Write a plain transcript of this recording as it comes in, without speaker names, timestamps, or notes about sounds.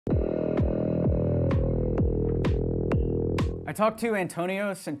I talked to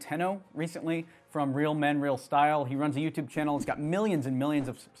Antonio Centeno recently from Real Men, Real Style. He runs a YouTube channel. He's got millions and millions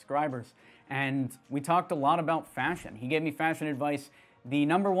of subscribers. And we talked a lot about fashion. He gave me fashion advice. The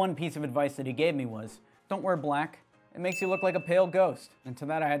number one piece of advice that he gave me was, don't wear black. It makes you look like a pale ghost. And to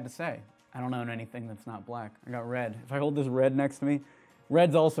that I had to say, I don't own anything that's not black. I got red. If I hold this red next to me,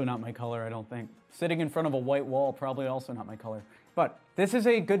 red's also not my color, I don't think. Sitting in front of a white wall, probably also not my color. But this is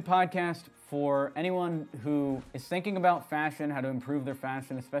a good podcast for anyone who is thinking about fashion, how to improve their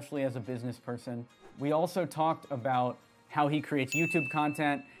fashion, especially as a business person. We also talked about how he creates YouTube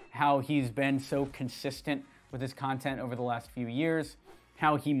content, how he's been so consistent with his content over the last few years,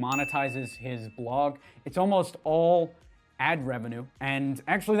 how he monetizes his blog. It's almost all ad revenue. And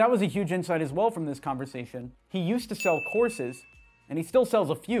actually that was a huge insight as well from this conversation. He used to sell courses, and he still sells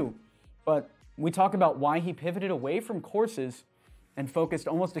a few, but we talk about why he pivoted away from courses and focused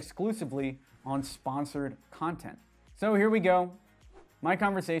almost exclusively on sponsored content. So here we go. My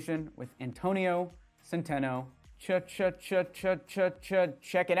conversation with Antonio Centeno. Check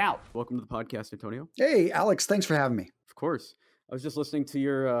it out. Welcome to the podcast, Antonio. Hey, Alex, thanks for having me. Of course. I was just listening to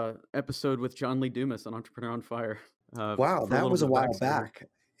your episode with John Lee Dumas on Entrepreneur on Fire. Wow, that was a while back.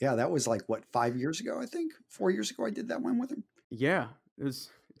 Yeah, that was like, what, 5 years ago, I think? 4 years ago I did that one with him. Yeah, it's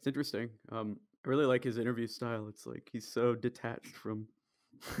interesting. I really like his interview style. It's like he's so detached from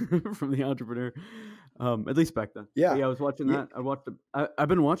from the entrepreneur, at least back then. Yeah, I was watching that. I've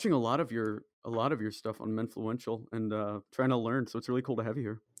been watching a lot of your stuff on Menfluential and trying to learn. So it's really cool to have you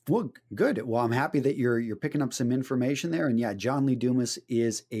here. Well, good. Well, I'm happy that you're picking up some information there. And yeah, John Lee Dumas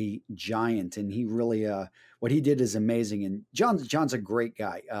is a giant, and he really what he did is amazing. And John's a great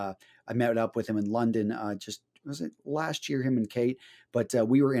guy. I met up with him in London was it last year, him and Kate, but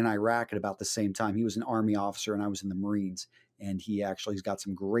we were in Iraq at about the same time. He was an Army officer and I was in the Marines, and he's got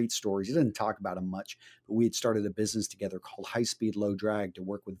some great stories. He doesn't talk about them much, but we had started a business together called High Speed Low Drag to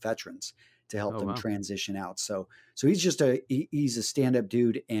work with veterans to help them transition out. So he's just he's a stand-up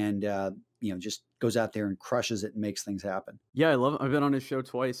dude, and just goes out there and crushes it and makes things happen. Yeah, I love him. I've been on his show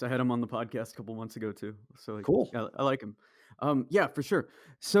twice. I had him on the podcast a couple months ago too. So cool. Yeah, I like him. Yeah, for sure.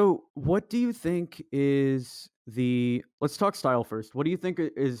 So what do you think is let's talk style first. What do you think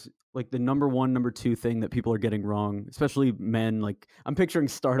is like the number one, number two thing that people are getting wrong, especially men? Like I'm picturing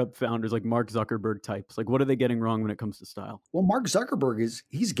startup founders like Mark Zuckerberg types. Like what are they getting wrong when it comes to style? Well, Mark Zuckerberg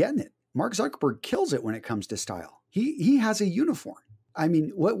he's getting it. Mark Zuckerberg kills it when it comes to style. He has a uniform. I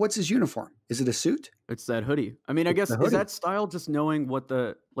mean, what's his uniform? Is it a suit? It's that hoodie. I mean, I guess, is that style just knowing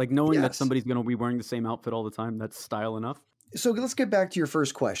knowing that somebody's going to be wearing the same outfit all the time? That's style enough? So let's get back to your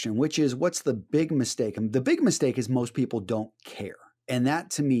first question, which is what's the big mistake? And the big mistake is most people don't care. And that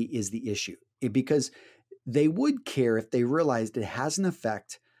to me is the issue, because they would care if they realized it has an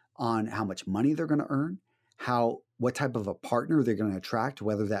effect on how much money they're going to earn, what type of a partner they're going to attract,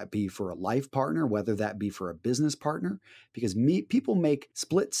 whether that be for a life partner, whether that be for a business partner, because people make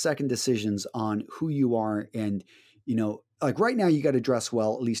split-second decisions on who you are. And, like right now you got to dress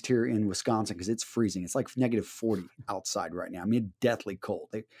well, at least here in Wisconsin, because it's freezing. It's like -40 outside right now. I mean, deathly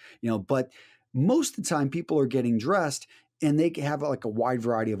cold, but most of the time people are getting dressed and they have like a wide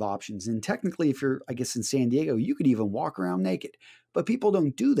variety of options. And technically, if you're, I guess, in San Diego, you could even walk around naked, but people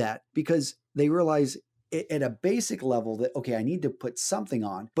don't do that because they realize at a basic level that, okay, I need to put something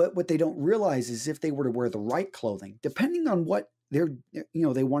on. But what they don't realize is if they were to wear the right clothing, depending on what they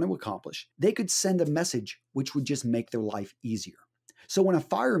want to accomplish, they could send a message which would just make their life easier. So when a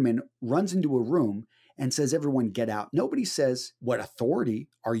fireman runs into a room and says, everyone get out, nobody says, what authority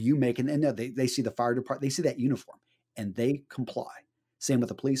are you making? And no, they see the fire department, they see that uniform and they comply. Same with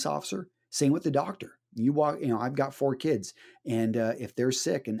the police officer, same with the doctor. You walk, I've got 4 kids, and if they're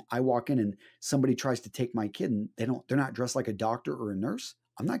sick and I walk in and somebody tries to take my kid and they're not dressed like a doctor or a nurse,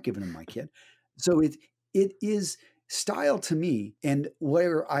 I'm not giving them my kid. So it is style to me. And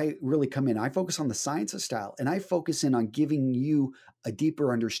where I really come in, I focus on the science of style, and I focus in on giving you a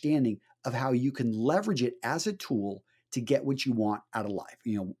deeper understanding of how you can leverage it as a tool to get what you want out of life.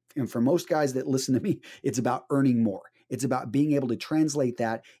 And for most guys that listen to me, it's about earning more. It's about being able to translate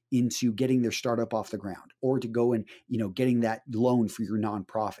that into getting their startup off the ground, or to go and, getting that loan for your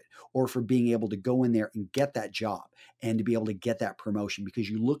nonprofit, or for being able to go in there and get that job and to be able to get that promotion because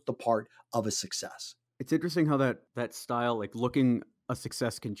you look the part of a success. It's interesting how that style, like looking a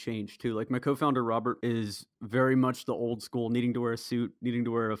success, can change too. Like my co-founder, Robert, is very much the old school, needing to wear a suit, needing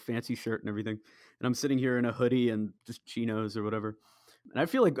to wear a fancy shirt and everything. And I'm sitting here in a hoodie and just chinos or whatever. And I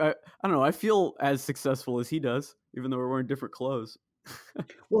feel like, I don't know, I feel as successful as he does, even though we're wearing different clothes.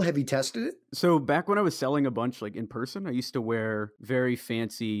 Well, have you tested it? So back when I was selling a bunch like in person, I used to wear very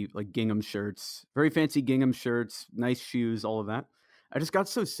fancy like gingham shirts, nice shoes, all of that. I just got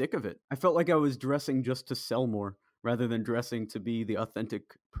so sick of it. I felt like I was dressing just to sell more rather than dressing to be the authentic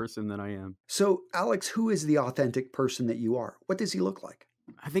person that I am. So, Alex, who is the authentic person that you are? What does he look like?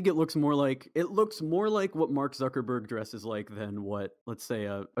 I think it looks more like what Mark Zuckerberg dresses like than what, let's say,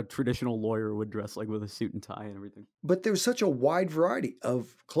 a traditional lawyer would dress like with a suit and tie and everything. But there's such a wide variety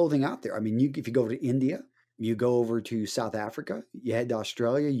of clothing out there. I mean, if you go to India, you go over to South Africa, you head to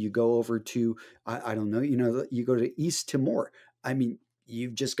Australia, you go over to, I don't know, you go to East Timor. I mean,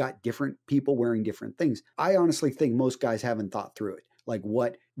 you've just got different people wearing different things. I honestly think most guys haven't thought through it, like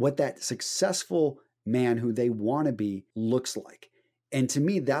what that successful man who they want to be looks like. And to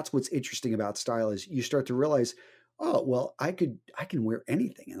me, that's what's interesting about style is you start to realize, oh, well, I can wear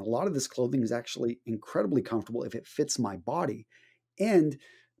anything. And a lot of this clothing is actually incredibly comfortable if it fits my body. And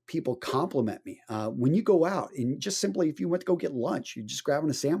people compliment me. When you go out and just simply, if you went to go get lunch, you're just grabbing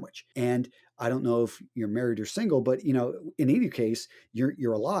a sandwich. And I don't know if you're married or single, but in any case,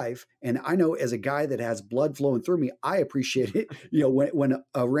 you're alive. And I know as a guy that has blood flowing through me, I appreciate it. When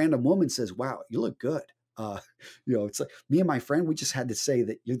a random woman says, "Wow, you look good." It's like me and my friend, we just had to say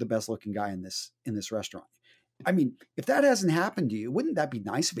that you're the best looking guy in this restaurant. I mean, if that hasn't happened to you, wouldn't that be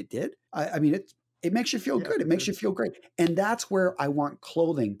nice if it did? I mean, it makes you feel good. It makes you feel great. And that's where I want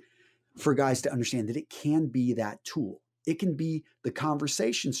clothing for guys to understand that it can be that tool. It can be the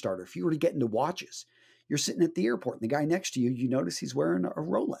conversation starter. If you were to get into watches, you're sitting at the airport and the guy next to you, you notice he's wearing a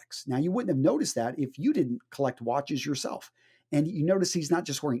Rolex. Now, you wouldn't have noticed that if you didn't collect watches yourself. And you notice he's not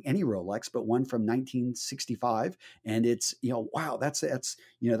just wearing any Rolex, but one from 1965. And it's, wow, that's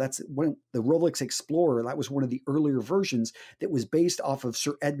one, the Rolex Explorer. That was one of the earlier versions that was based off of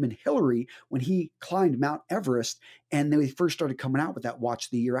Sir Edmund Hillary when he climbed Mount Everest. And they first started coming out with that watch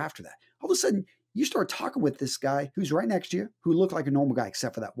the year after that. All of a sudden, you start talking with this guy who's right next to you, who looked like a normal guy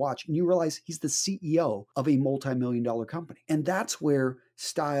except for that watch. And you realize he's the CEO of a multi-million-dollar company. And that's where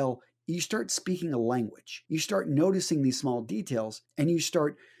style, you start speaking a language. You start noticing these small details and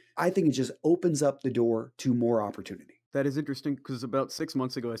I think it just opens up the door to more opportunity. That is interesting because about 6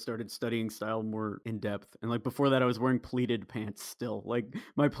 months ago, I started studying style more in depth. And like before that, I was wearing pleated pants still. Like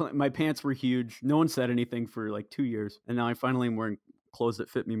my pants were huge. No one said anything for like 2 years. And now I finally am wearing clothes that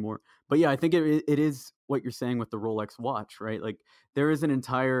fit me more. But yeah, I think it is what you're saying with the Rolex watch, right? Like there is an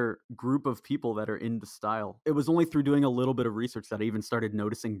entire group of people that are into style. It was only through doing a little bit of research that I even started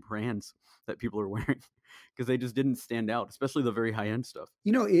noticing brands that people are wearing because they just didn't stand out, especially the very high end stuff.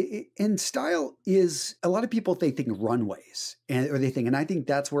 And style is, a lot of people, they think runways and I think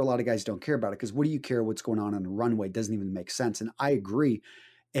that's where a lot of guys don't care about it, because what do you care what's going on a runway? It doesn't even make sense. And I agree.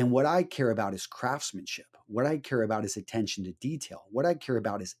 And what I care about is craftsmanship. What I care about is attention to detail. What I care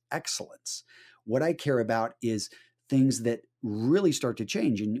about is excellence. What I care about is things that really start to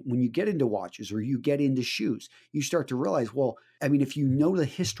change. And when you get into watches or you get into shoes, you start to realize, well, I mean, if you know the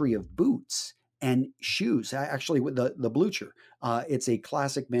history of boots and shoes, actually with the Blucher, it's a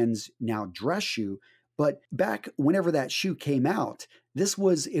classic men's now dress shoe. But back whenever that shoe came out,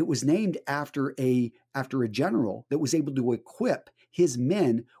 it was named after a general that was able to equip his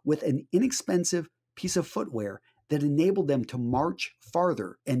men with an inexpensive piece of footwear that enabled them to march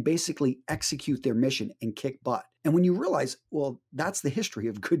farther and basically execute their mission and kick butt. And when you realize, well, that's the history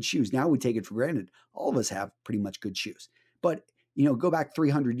of good shoes. Now we take it for granted. All of us have pretty much good shoes. But go back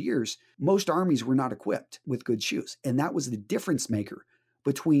 300 years, most armies were not equipped with good shoes. And that was the difference maker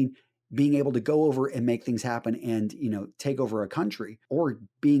between being able to go over and make things happen and, take over a country, or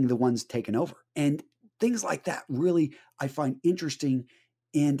being the ones taken over. And things like that really I find interesting,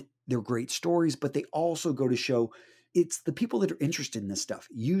 and they're great stories, but they also go to show it's the people that are interested in this stuff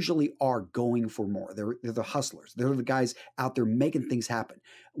usually are going for more. They're the hustlers. They're the guys out there making things happen.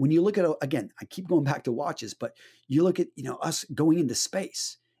 When you look at, again, I keep going back to watches, but you look at, us going into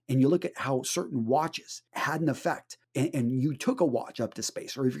space, and you look at how certain watches had an effect, and you took a watch up to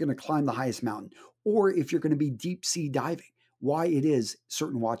space, or if you're going to climb the highest mountain, or if you're going to be deep sea diving, why it is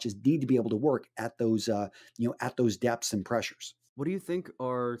certain watches need to be able to work at those, at those depths and pressures. What do you think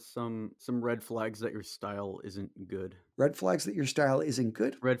are some red flags that your style isn't good? Red flags that your style isn't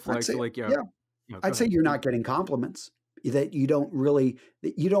good? Red flags, I'd say, like, I'd say you're not getting compliments. that you don't really,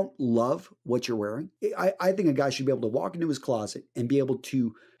 that you don't love what you're wearing. I think a guy should be able to walk into his closet and be able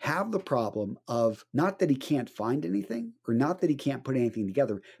to have the problem of not that he can't find anything or not that he can't put anything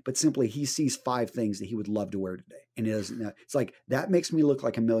together, but simply he sees 5 things that he would love to wear today. And he doesn't know. It's like, that makes me look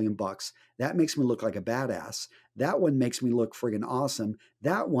like $1,000,000. That makes me look like a badass. That one makes me look friggin' awesome.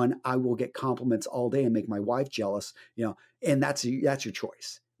 That one, I will get compliments all day and make my wife jealous, and that's your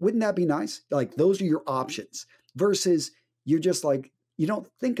choice. Wouldn't that be nice? Like, those are your options versus you're just like, you don't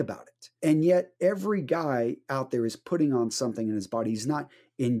think about it. And yet every guy out there is putting on something in his body. He's not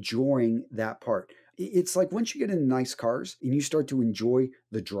enjoying that part. It's like once you get into nice cars and you start to enjoy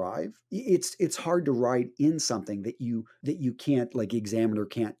the drive, it's hard to ride in something that you can't like examine or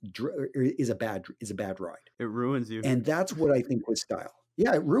can't or is a bad ride. It ruins you. And that's what I think with style.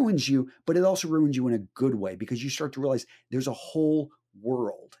 Yeah, it ruins you, but it also ruins you in a good way because you start to realize there's a whole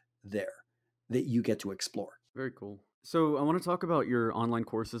world there that you get to explore. Very cool. So I want to talk about your online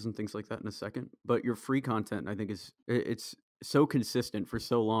courses and things like that in a second, but your free content, I think it's so consistent for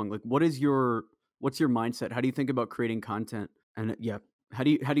so long. Like, what's your mindset? How do you think about creating content? And how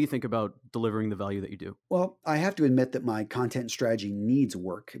do you think about delivering the value that you do? Well, I have to admit that my content strategy needs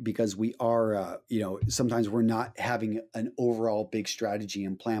work because we are, sometimes we're not having an overall big strategy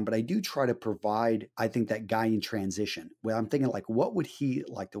and plan, but I do try to provide, I think, that guy in transition. Well, I'm thinking like, what would he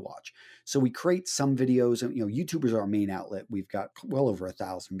like to watch? So we create some videos and, YouTube is our main outlet. We've got well over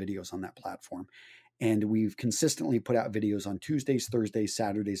 1,000 videos on that platform. And we've consistently put out videos on Tuesdays, Thursdays,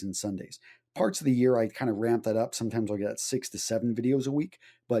 Saturdays, and Sundays. Parts of the year, I kind of ramp that up. Sometimes I'll get 6 to 7 videos a week.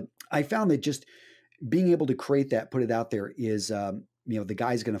 But I found that just being able to create that, put it out there is, the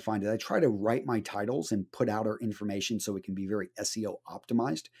guy's going to find it. I try to write my titles and put out our information so it can be very SEO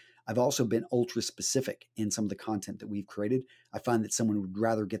optimized. I've also been ultra specific in some of the content that we've created. I find that someone would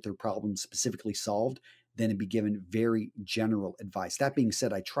rather get their problem specifically solved than to be given very general advice. That being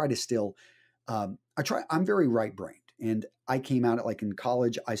said, I try to still... I'm very right-brained, and I came out like in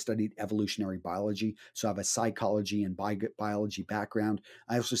college, I studied evolutionary biology. So I have a psychology and biology background.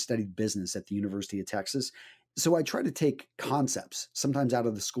 I also studied business at the University of Texas. So I try to take concepts sometimes out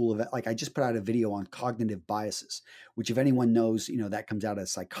of the school of it. Like I just put out a video on cognitive biases, which if anyone knows, that comes out of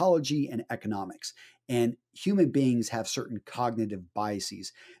psychology and economics. And human beings have certain cognitive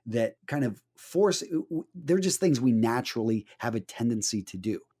biases that kind of they're just things we naturally have a tendency to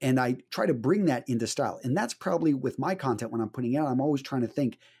do. And I try to bring that into style. And that's probably with my content when I'm putting it out, I'm always trying to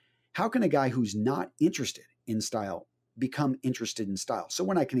think, how can a guy who's not interested in style become interested in style? So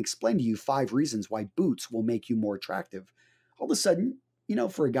when I can explain to you 5 reasons why boots will make you more attractive, all of a sudden,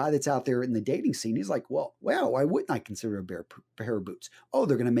 for a guy that's out there in the dating scene, he's like, well, wow, why wouldn't I consider a pair of boots? Oh,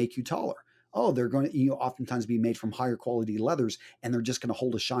 they're going to make you taller. Oh, they're going to oftentimes be made from higher quality leathers and they're just going to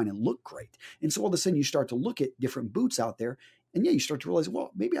hold a shine and look great. And so all of a sudden you start to look at different boots out there and you start to realize,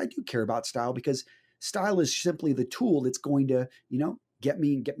 well, maybe I do care about style because style is simply the tool that's going to, get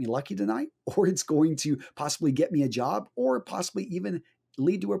me lucky tonight, or it's going to possibly get me a job or possibly even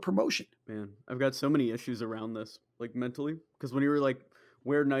lead to a promotion. Man, I've got so many issues around this, like mentally, because when you were like,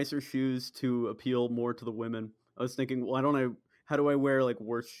 wear nicer shoes to appeal more to the women, I was thinking, well, how do I wear like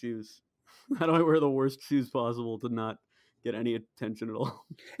worse shoes? How do I wear the worst shoes possible to not get any attention at all?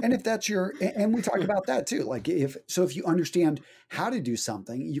 And if that's and we talked about that too. Like if you understand how to do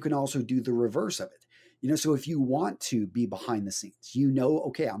something, you can also do the reverse of it. So if you want to be behind the scenes,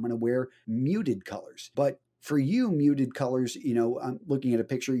 okay, I'm going to wear muted colors, but for you, muted colors, I'm looking at a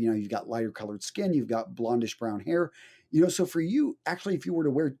picture, you've got lighter colored skin, you've got blondish brown hair, so for you, actually, if you were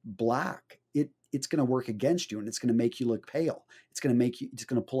to wear black, it's going to work against you and it's going to make you look pale. It's going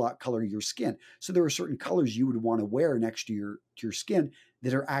to pull out color of your skin. So there are certain colors you would want to wear next to your skin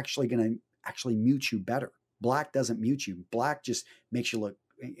that are actually going to actually mute you better. Black doesn't mute you. Black just makes you look,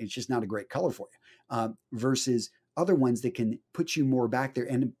 it's just not a great color for you. Versus other ones that can put you more back there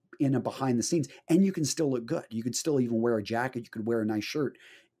and in a behind the scenes, and you can still look good. You could still even wear a jacket. You could wear a nice shirt.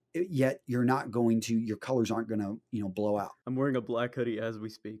 Yet your colors aren't going to, blow out. I'm wearing a black hoodie as we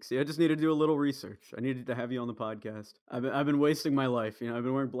speak. See, I just need to do a little research. I needed to have you on the podcast. I've been wasting my life. I've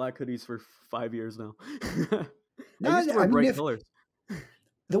been wearing black hoodies for 5 years now. I used to wear bright colors.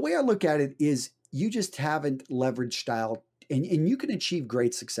 The way I look at it is you just haven't leveraged style and you can achieve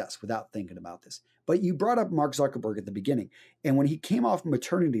great success without thinking about this. But you brought up Mark Zuckerberg at the beginning. And when he came off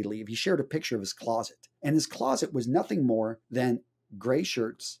maternity leave, he shared a picture of his closet. And his closet was nothing more than gray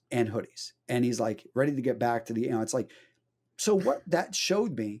shirts and hoodies. And he's like ready to get back to it's like, so what that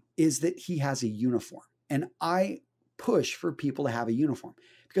showed me is that he has a uniform. And I push for people to have a uniform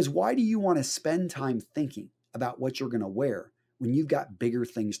because why do you want to spend time thinking about what you're going to wear when you've got bigger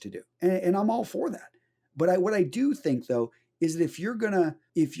things to do? And I'm all for that. But what I do think though is that if you're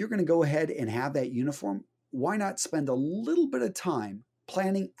gonna go ahead and have that uniform, why not spend a little bit of time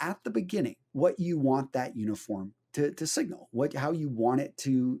planning at the beginning what you want that uniform to signal, how you want it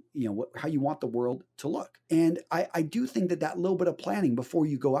to, how you want the world to look. And I do think that little bit of planning before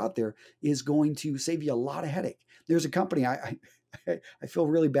you go out there is going to save you a lot of headache. There's a company I feel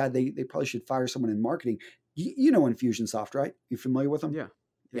really bad. They probably should fire someone in marketing. You know Infusionsoft, right? You familiar with them? Yeah.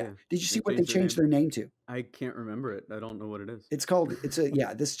 Yeah. Did you see They what they changed their name to? I can't remember it. I don't know what it is.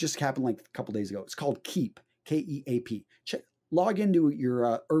 This just happened like a couple days ago. It's called Keep, Keap. Log into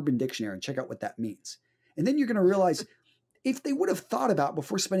your Urban Dictionary and check out what that means. And then you're going to realize if they would have thought about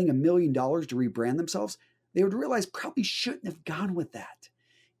before spending $1 million to rebrand themselves, they would realize probably shouldn't have gone with that.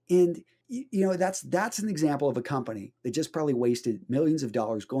 And that's an example of a company that just probably wasted millions of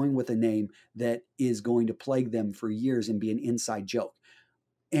dollars going with a name that is going to plague them for years and be an inside joke.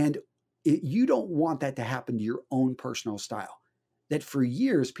 And you don't want that to happen to your own personal style. That for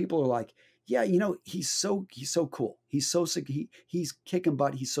years people are like, yeah, he's so cool. He's kicking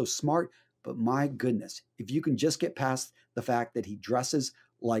butt. He's so smart. But my goodness, if you can just get past the fact that he dresses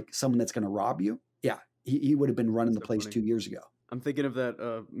like someone that's going to rob you, yeah, he would have been running the place 2 years ago. I'm thinking of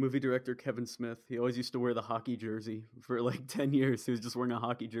that movie director, Kevin Smith. He always used to wear the hockey jersey for like 10 years. He was just wearing a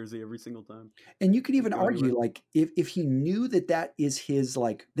hockey jersey every single time. And you could even argue, like, if he knew that is his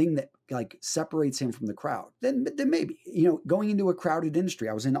like thing that like separates him from the crowd, then maybe, going into a crowded industry.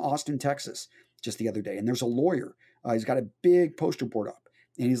 I was in Austin, Texas just the other day, and there's a lawyer. He's got a big poster board up,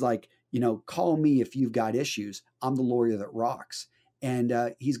 and he's like, call me if you've got issues. I'm the lawyer that rocks. And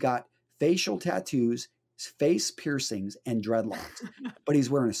he's got facial tattoos, face piercings, and dreadlocks, but he's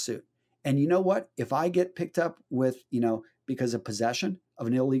wearing a suit. And you know what? If I get picked up with, because of possession of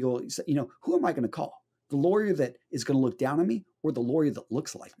an illegal, who am I going to call? The lawyer that is going to look down on me, or the lawyer that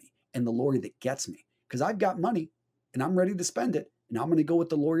looks like me, and the lawyer that gets me? Because I've got money and I'm ready to spend it. And I'm going to go with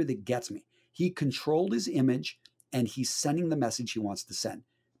the lawyer that gets me. He controlled his image and he's sending the message he wants to send.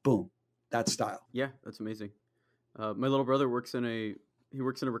 Boom. That's style. Yeah, that's amazing. My little brother works in a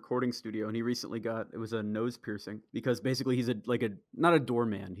recording studio, and he recently it was a nose piercing because basically he's not a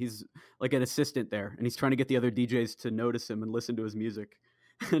doorman. He's like an assistant there, and he's trying to get the other DJs to notice him and listen to his music.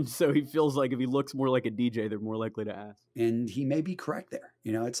 And so he feels like if he looks more like a DJ, they're more likely to ask. And he may be correct there.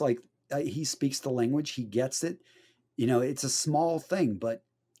 It's like he speaks the language, he gets it. It's a small thing, but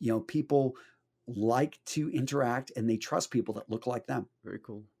people like to interact and they trust people that look like them. Very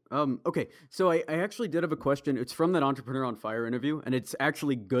cool. Okay, so I actually did have a question. It's from that Entrepreneur on Fire interview, and it's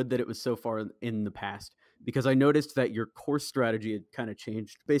actually good that it was so far in the past, because I noticed that your course strategy had kind of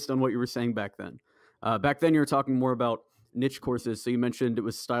changed based on what you were saying back then. Back then, you were talking more about niche courses. So you mentioned it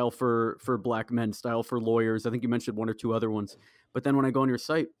was style for Black men, style for lawyers. I think you mentioned one or two other ones. But then when I go on your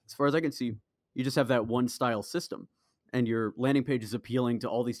site, as far as I can see, you just have that one style system, and your landing page is appealing to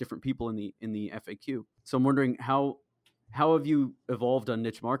all these different people in the FAQ. So I'm wondering how have you evolved on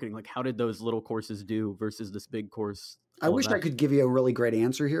niche marketing? Like, how did those little courses do versus this big course? I wish I could give you a really great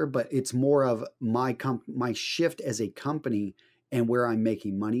answer here, but it's more of my shift as a company and where I'm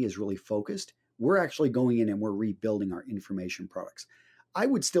making money is really focused. We're actually going in and we're rebuilding our information products. I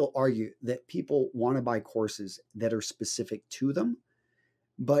would still argue that people want to buy courses that are specific to them,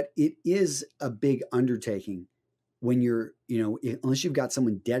 but it is a big undertaking when you're, unless you've got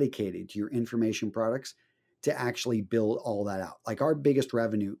someone dedicated to your information products to actually build all that out. Like, our biggest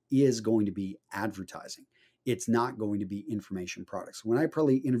revenue is going to be advertising. It's not going to be information products. When I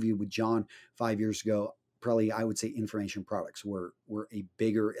probably interviewed with John 5 years ago, probably I would say information products were a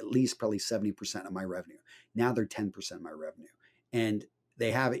bigger, at least probably 70% of my revenue. Now they're 10% of my revenue. And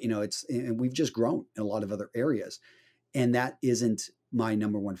they have it, and we've just grown in a lot of other areas. And that isn't my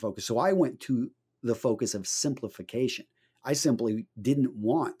number one focus. So I went to the focus of simplification. I simply didn't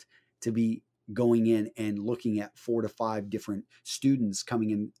want to be going in and looking at 4 to 5 different students coming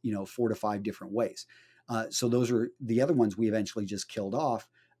in, 4 to 5 different ways. So those are the other ones we eventually just killed off.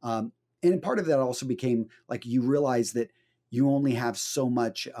 And part of that also became like, you realize that you only have so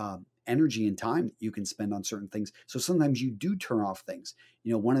much energy and time that you can spend on certain things. So sometimes you do turn off things.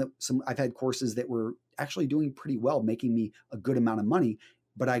 I've had courses that were actually doing pretty well, making me a good amount of money,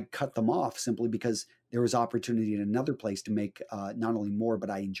 but I cut them off simply because there was opportunity in another place to make not only more, but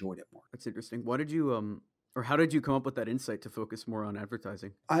I enjoyed it more. That's interesting. Why did you, or how did you come up with that insight to focus more on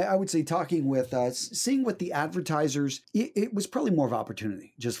advertising? I would say talking with, seeing what the advertisers, it was probably more of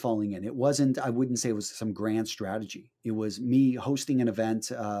opportunity, just falling in. It wasn't, I wouldn't say it was some grand strategy. It was me hosting an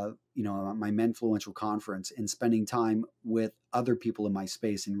event, my Menfluential conference, and spending time with other people in my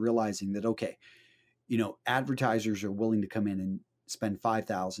space and realizing that, okay, advertisers are willing to come in and spend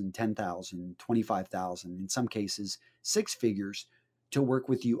 5,000, 10,000, 25,000, in some cases, 6 figures to work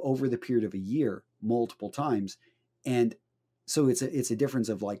with you over the period of a year, multiple times. And so it's a difference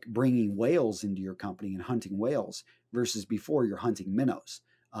of like bringing whales into your company and hunting whales versus before you're hunting minnows.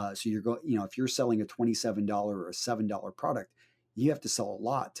 So you're going, if you're selling a $27 or a $7 product, you have to sell a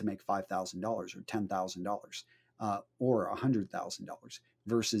lot to make $5,000 or $10,000 or $100,000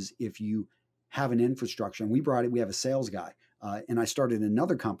 versus if you have an infrastructure. And we have a sales guy, and I started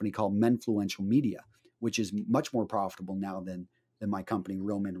another company called Menfluential Media, which is much more profitable now than my company,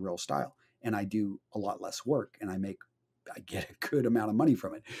 Real Men, Real Style. And I do a lot less work, and I get a good amount of money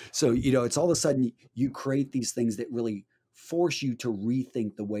from it. So, it's all of a sudden you create these things that really force you to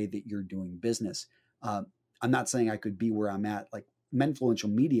rethink the way that you're doing business. I'm not saying I could be where I'm at. Like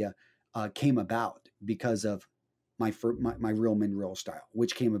Menfluential Media came about because of my Real Men, Real Style,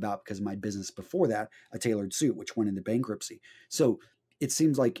 which came about because of my business before that, a tailored suit, which went into bankruptcy. So it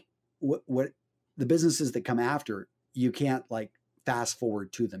seems like what the businesses that come after, you can't like fast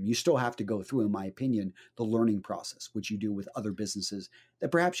forward to them. You still have to go through, in my opinion, the learning process, which you do with other businesses that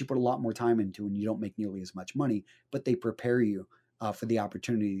perhaps you put a lot more time into and you don't make nearly as much money, but they prepare you for the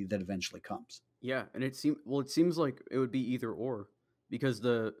opportunity that eventually comes. Yeah, and it seems like it would be either or, because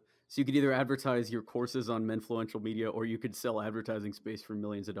so you could either advertise your courses on Menfluential Media, or you could sell advertising space for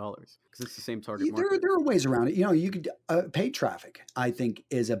millions of dollars because it's the same target market. There are ways around it. You could paid traffic, I think,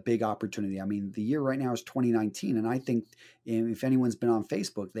 is a big opportunity. I mean, the year right now is 2019, and I think if anyone's been on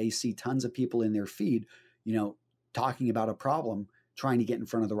Facebook, they see tons of people in their feed, talking about a problem, trying to get in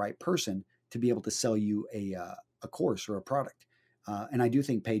front of the right person to be able to sell you a course or a product. And I do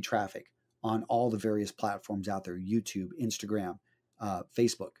think paid traffic on all the various platforms out there, YouTube, Instagram,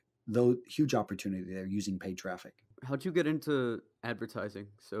 Facebook, though huge opportunity there using paid traffic. How'd you get into advertising?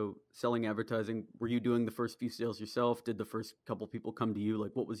 So selling advertising, were you doing the first few sales yourself? Did the first couple people come to you?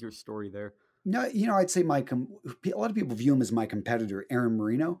 Like, what was your story there? No, I'd say a lot of people view him as my competitor, Aaron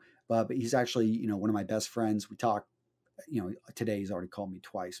Marino, but he's actually, one of my best friends. We talk, today he's already called me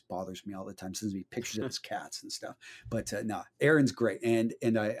twice, bothers me all the time, sends me pictures of his cats and stuff. But no, Aaron's great. And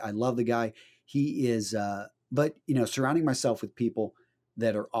I love the guy. He is, but surrounding myself with people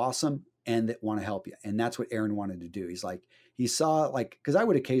that are awesome and that want to help you. And that's what Aaron wanted to do. He's like, he saw because I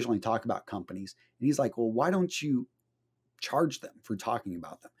would occasionally talk about companies and he's like, well, why don't you charge them for talking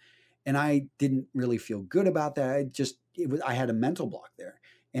about them? And I didn't really feel good about that. I had a mental block there.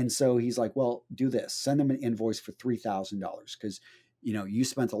 And so he's like, well, do this, send them an invoice for $3,000 because, you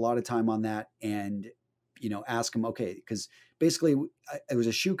spent a lot of time on that, and, ask them, okay, because basically it was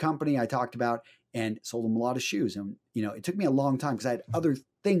a shoe company I talked about and sold them a lot of shoes. And, it took me a long time because I had other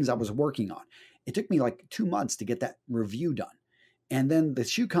things I was working on. It took me like 2 months to get that review done. And then the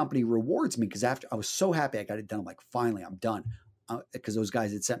shoe company rewards me because after I was so happy I got it done. I'm like, finally, I'm done. Because those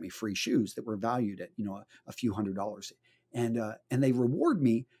guys had sent me free shoes that were valued at, a few $100s. And they reward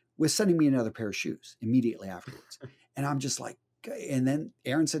me with sending me another pair of shoes immediately afterwards. And I'm just like, and then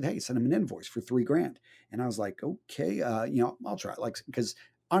Aaron said, hey, send him an invoice for $3,000. And I was like, okay, I'll try it. Because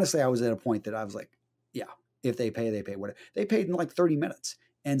honestly, I was at a point that I was like, yeah, if they pay, they pay. Whatever. They paid in like 30 minutes.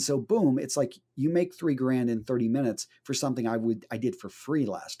 And so boom, it's like you make $3,000 in 30 minutes for something I did for free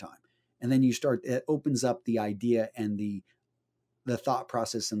last time. And then it opens up the idea and the thought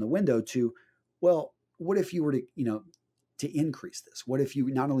process in the window to, well, what if you were to increase this? What if you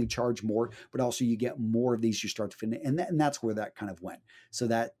not only charge more, but also you get more of these, you start to fit in, and that's where that kind of went. So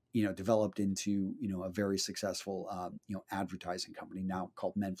that, developed into, a very successful, advertising company now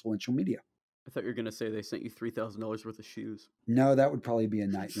called Menfluential Media. I thought you were going to say they sent you $3,000 worth of shoes. No, that would probably be a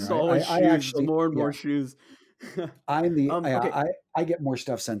nightmare. So I actually more and more shoes. I get more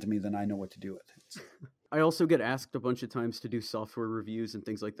stuff sent to me than I know what to do with it. I also get asked a bunch of times to do software reviews and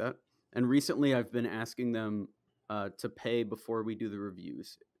things like that. And recently I've been asking them to pay before we do the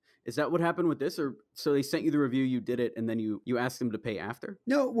reviews. Is that what happened with this? Or so they sent you the review, you did it, and then you asked them to pay after?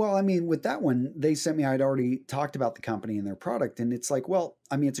 No, well, I mean, with that one, they sent me, I'd already talked about the company and their product. And it's like, well,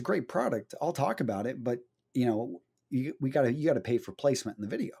 I mean, it's a great product. I'll talk about it, but you got to pay for placement in the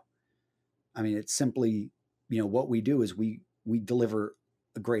video. I mean, it's simply, what we do is we deliver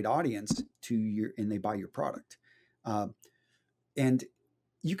a great audience and they buy your product. And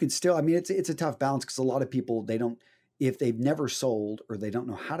you can still, I mean, it's a tough balance because a lot of people, if they've never sold or they don't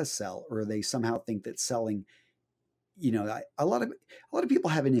know how to sell, or they somehow think that selling, a lot of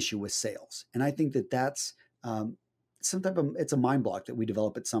people have an issue with sales. And I think that's it's a mind block that we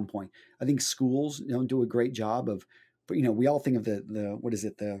develop at some point. I think schools don't do a great job of, but we all think of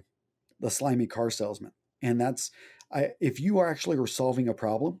the slimy car salesman. And if you are solving a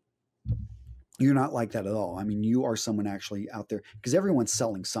problem, You're not like that at all. I mean, you are someone actually out there because everyone's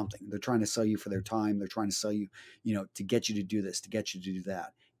selling something. They're trying to sell you for their time. They're trying to sell you, to get you to do this, to get you to do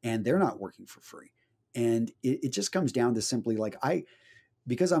that. And they're not working for free. And it just comes down to simply like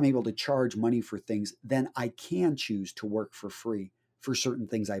because I'm able to charge money for things, then I can choose to work for free for certain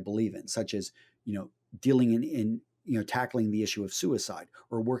things I believe in, such as, dealing in tackling the issue of suicide,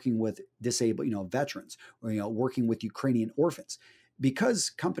 or working with disabled, veterans, or, working with Ukrainian orphans. Because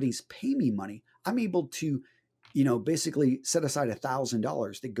companies pay me money, I'm able to, basically set aside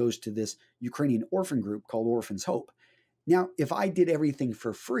 $1,000 that goes to this Ukrainian orphan group called Orphans Hope. Now, if I did everything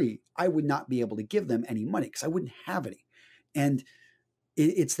for free, I would not be able to give them any money because I wouldn't have any. And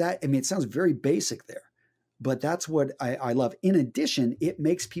it's that, I mean, it sounds very basic there, but that's what I love. In addition, it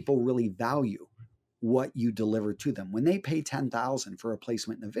makes people really value what you deliver to them. When they pay $10,000 for a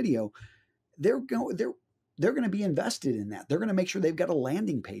placement in a video, they're going to be invested in that. They're going to make sure they've got a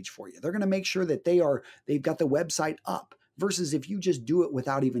landing page for you. They're going to make sure that they've got the website up, versus if you just do it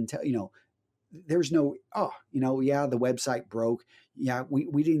without even there's no, yeah, the website broke. Yeah,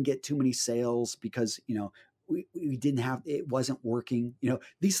 we didn't get too many sales because, we didn't have, it wasn't working.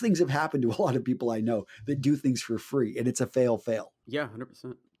 These things have happened to a lot of people I know that do things for free, and it's a fail. Yeah, 100%.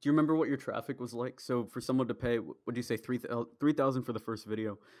 Do you remember what your traffic was like? So for someone to pay, would you say 3,000 for the first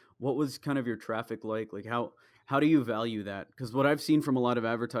video? What was kind of your traffic like? Like how do you value that? Because what I've seen from a lot of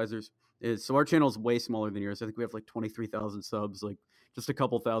advertisers is, so our channel is way smaller than yours. I think we have like 23,000 subs, like just a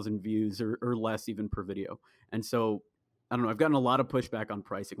couple thousand views or less even per video. And so I don't know, I've gotten a lot of pushback on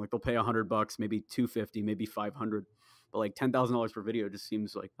pricing. Like they'll pay $100, maybe $250, maybe $500. But like $10,000 per video just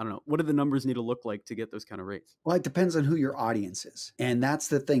seems like, I don't know, what do the numbers need to look like to get those kind of rates? Well, it depends on who your audience is. And that's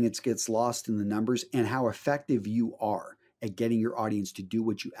the thing, it gets lost in the numbers and how effective you are at getting your audience to do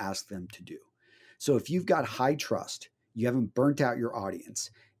what you ask them to do. So if you've got high trust, you haven't burnt out your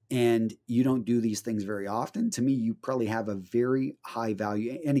audience, and you don't do these things very often, to me, you probably have a very high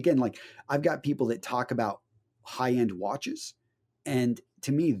value. And again, like I've got people that talk about high-end watches, and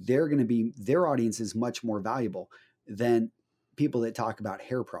to me, their audience is much more valuable than people that talk about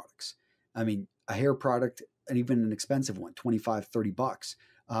hair products. I mean, a hair product, and even an expensive one, $25, $30,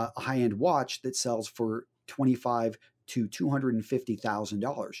 a high-end watch that sells for $25,000 to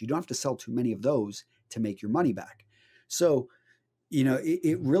 $250,000. You don't have to sell too many of those to make your money back. So,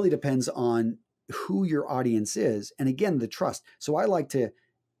 it really depends on who your audience is. And again, the trust. So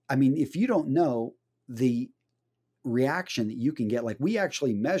if you don't know the reaction that you can get, like we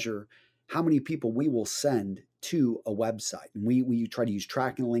actually measure how many people we will send to a website, and we try to use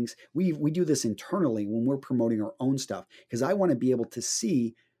tracking links. We do this internally when we're promoting our own stuff, because I want to be able to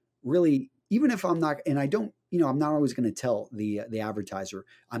see, really, even if I'm not, and I don't, I'm not always going to tell the advertiser,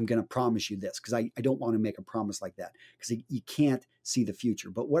 I'm going to promise you this, because I don't want to make a promise like that, because you can't see the future.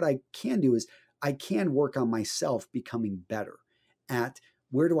 But what I can do is I can work on myself becoming better at,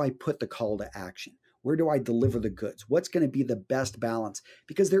 where do I put the call to action? Where do I deliver the goods? What's going to be the best balance?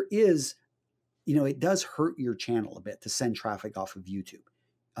 Because there is, it does hurt your channel a bit to send traffic off of YouTube.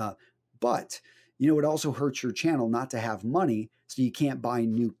 But, it also hurts your channel not to have money, so you can't buy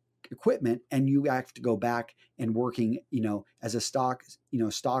new equipment, and you have to go back and working, as a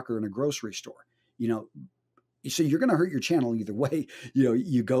stocker in a grocery store, so you're going to hurt your channel either way,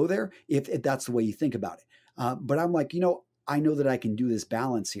 you go there, if that's the way you think about it. But I'm like, I know that I can do this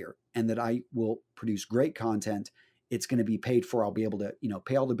balance here, and that I will produce great content. It's going to be paid for. I'll be able to,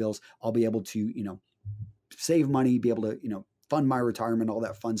 pay all the bills. I'll be able to, save money, be able to, fund my retirement, all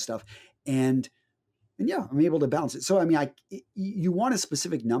that fun stuff. And yeah, I'm able to balance it. So, I mean, you want a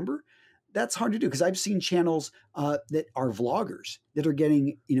specific number. That's hard to do, because I've seen channels that are vloggers that are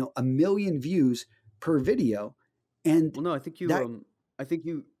getting, 1 million views per video. And well, no, I think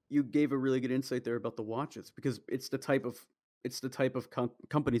you gave a really good insight there about the watches, because it's the type of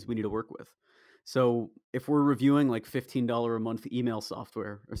companies we need to work with. So if we're reviewing like $15 a month email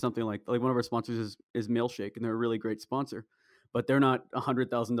software or something, like one of our sponsors is Mailshake, and they're a really great sponsor, but they're not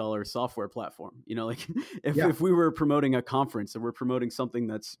 $100,000 software platform. If we were promoting a conference and we're promoting something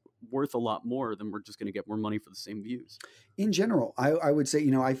that's worth a lot more, then we're just going to get more money for the same views. In general, I would say,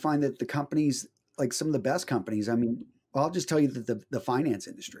 I find that the companies, like some of the best companies, I mean, I'll just tell you that the finance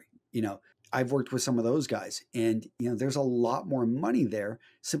industry, I've worked with some of those guys, and, there's a lot more money there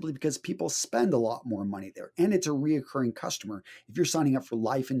simply because people spend a lot more money there, and it's a reoccurring customer. If you're signing up for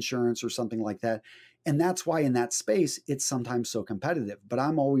life insurance or something like that, and that's why in that space, it's sometimes so competitive. But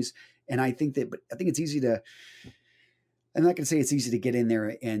I think it's easy to, I'm not going to say it's easy to get in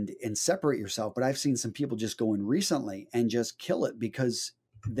there and separate yourself, but I've seen some people just go in recently and just kill it, because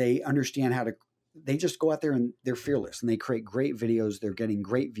they understand how to they just go out there and they're fearless and they create great videos. They're getting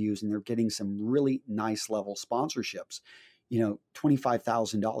great views and they're getting some really nice level sponsorships,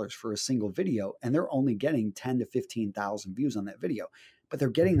 $25,000 for a single video. And they're only getting 10 to 15,000 views on that video, but they're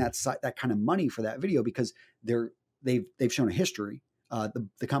getting that kind of money for that video because they've shown a history.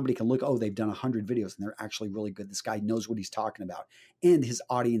 The company can look, they've done 100 videos and they're actually really good. This guy knows what he's talking about and his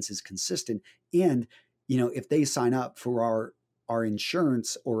audience is consistent. And, if they sign up for our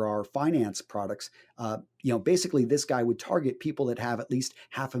insurance or our finance products, basically this guy would target people that have at least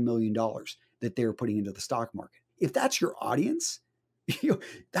 $500,000 that they're putting into the stock market. If that's your audience,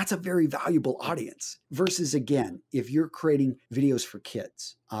 that's a very valuable audience versus, again, if you're creating videos for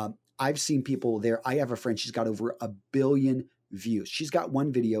kids. I've seen people there. I have a friend, she's got over 1 billion views. She's got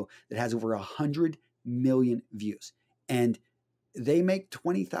one video that has over 100 million views and they make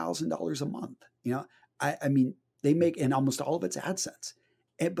 $20,000 a month. I mean, they make, and almost all of it's AdSense.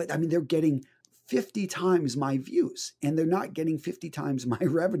 But I mean, they're getting 50 times my views and they're not getting 50 times my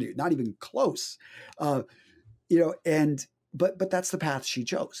revenue, not even close. But that's the path she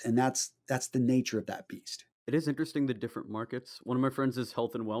chose. And that's the nature of that beast. It is interesting, the different markets. One of my friends is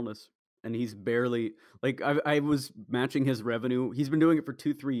health and wellness. And he's barely, I was matching his revenue. He's been doing it for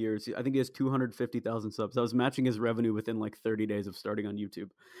 2-3 years. I think he has 250,000 subs. I was matching his revenue within 30 days of starting on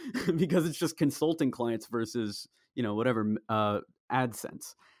YouTube because it's just consulting clients versus,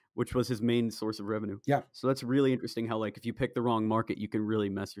 AdSense, which was his main source of revenue. Yeah. So that's really interesting how, if you pick the wrong market, you can really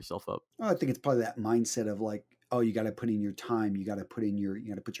mess yourself up. Well, I think it's probably that mindset of you got to put in your time. You got to put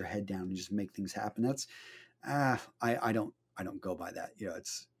your head down and just make things happen. That's, I don't go by that.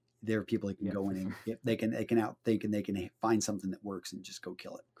 There are people that can go in and they can outthink and they can find something that works and just go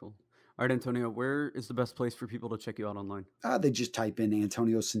kill it. Cool. All right, Antonio, where is the best place for people to check you out online? They just type in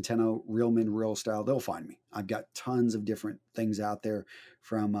Antonio Centeno, Real Men, Real Style. They'll find me. I've got tons of different things out there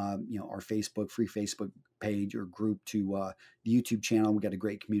from, our Facebook, free Facebook page or group to the YouTube channel. We got a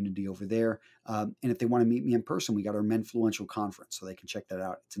great community over there. And if they want to meet me in person, we got our Menfluential conference, so they can check that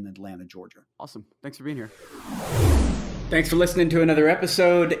out. It's in Atlanta, Georgia. Awesome. Thanks for being here. Thanks for listening to another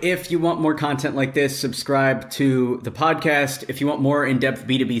episode. If you want more content like this, subscribe to the podcast. If you want more in-depth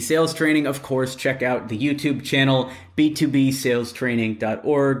B2B sales training, of course, check out the YouTube channel,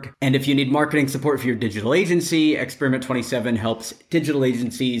 b2bsalestraining.org. And if you need marketing support for your digital agency, Experiment 27 helps digital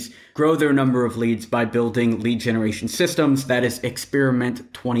agencies grow their number of leads by building lead generation systems. That is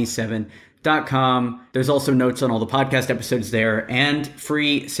Experiment27.com. There's also notes on all the podcast episodes there and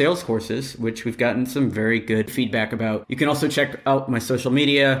free sales courses, which we've gotten some very good feedback about. You can also check out my social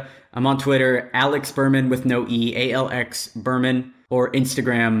media. I'm on Twitter, Alex Berman with no E, ALX Berman, or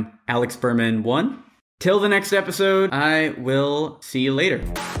Instagram, Alex Berman 1. Till the next episode, I will see you later.